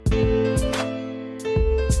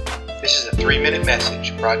This is a 3-minute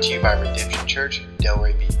message brought to you by Redemption Church,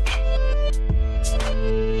 Delray Beach.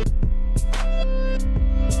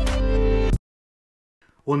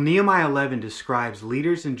 Well, Nehemiah 11 describes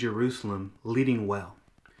leaders in Jerusalem leading well.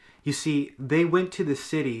 You see, they went to the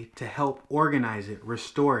city to help organize it,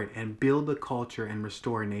 restore it, and build the culture and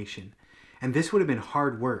restore a nation. And this would have been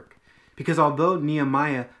hard work, because although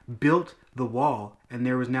Nehemiah built the wall and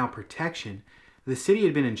there was now protection, the city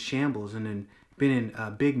had been in shambles and been in a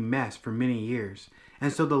big mess for many years.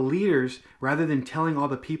 And so the leaders, rather than telling all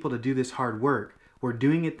the people to do this hard work, were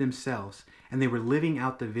doing it themselves, and they were living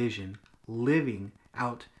out the vision, living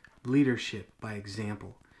out leadership by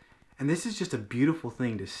example. And this is just a beautiful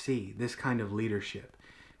thing to see, this kind of leadership.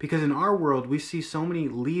 Because in our world, we see so many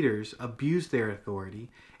leaders abuse their authority,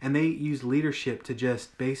 and they use leadership to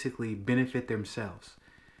just basically benefit themselves.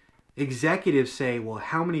 Executives say, well,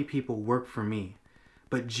 how many people work for me?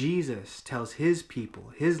 But Jesus tells his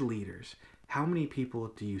people, his leaders, how many people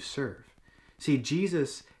do you serve? See,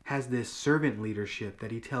 Jesus has this servant leadership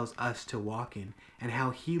that he tells us to walk in, and how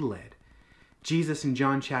he led. Jesus in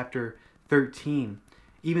John chapter 13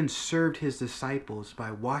 even served his disciples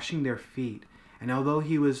by washing their feet. And although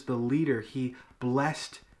he was the leader, he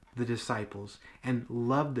blessed the disciples and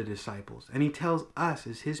loved the disciples. And he tells us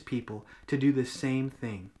as his people to do the same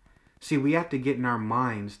thing. See, we have to get in our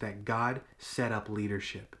minds that God set up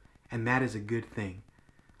leadership, and that is a good thing.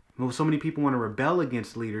 Well, so many people want to rebel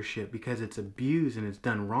against leadership because it's abused and it's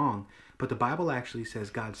done wrong. But the Bible actually says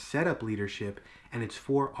God set up leadership, and it's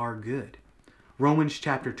for our good. Romans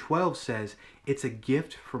chapter 12 says it's a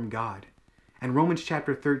gift from God. And Romans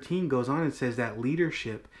chapter 13 goes on and says that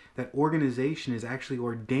leadership, that organization is actually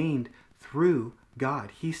ordained through God.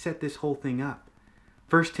 He set this whole thing up.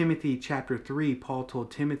 1 Timothy chapter 3, Paul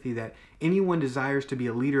told Timothy that anyone desires to be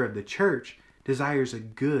a leader of the church desires a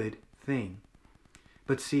good thing.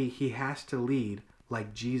 But see, he has to lead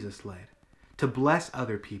like Jesus led, to bless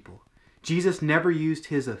other people. Jesus never used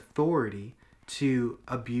his authority to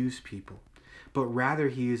abuse people, but rather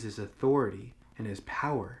he used his authority and his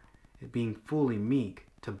power, being fully meek,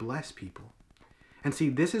 to bless people. And see,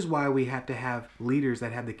 this is why we have to have leaders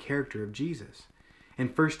that have the character of Jesus. In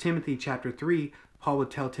 1 Timothy chapter 3, Paul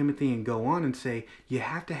would tell Timothy and go on and say, you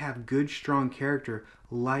have to have good, strong character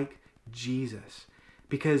like Jesus.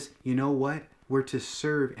 Because you know what? We're to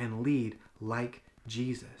serve and lead like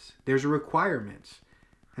Jesus. There's requirements.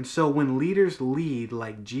 And so when leaders lead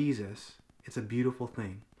like Jesus, it's a beautiful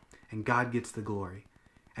thing. And God gets the glory.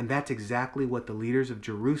 And that's exactly what the leaders of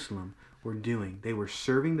Jerusalem were doing. They were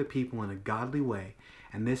serving the people in a godly way.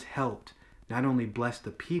 And this helped not only bless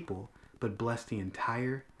the people, but bless the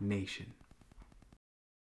entire nation.